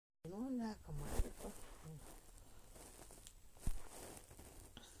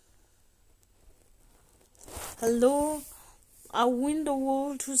Hello, I win the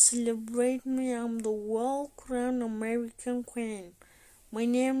world to celebrate me. I'm the world-crowned American queen. My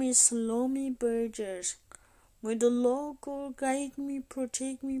name is Salome Burgess. May the Lord God guide me,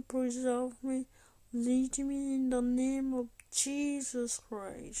 protect me, preserve me, lead me in the name of Jesus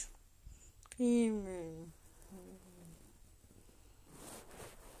Christ. Amen.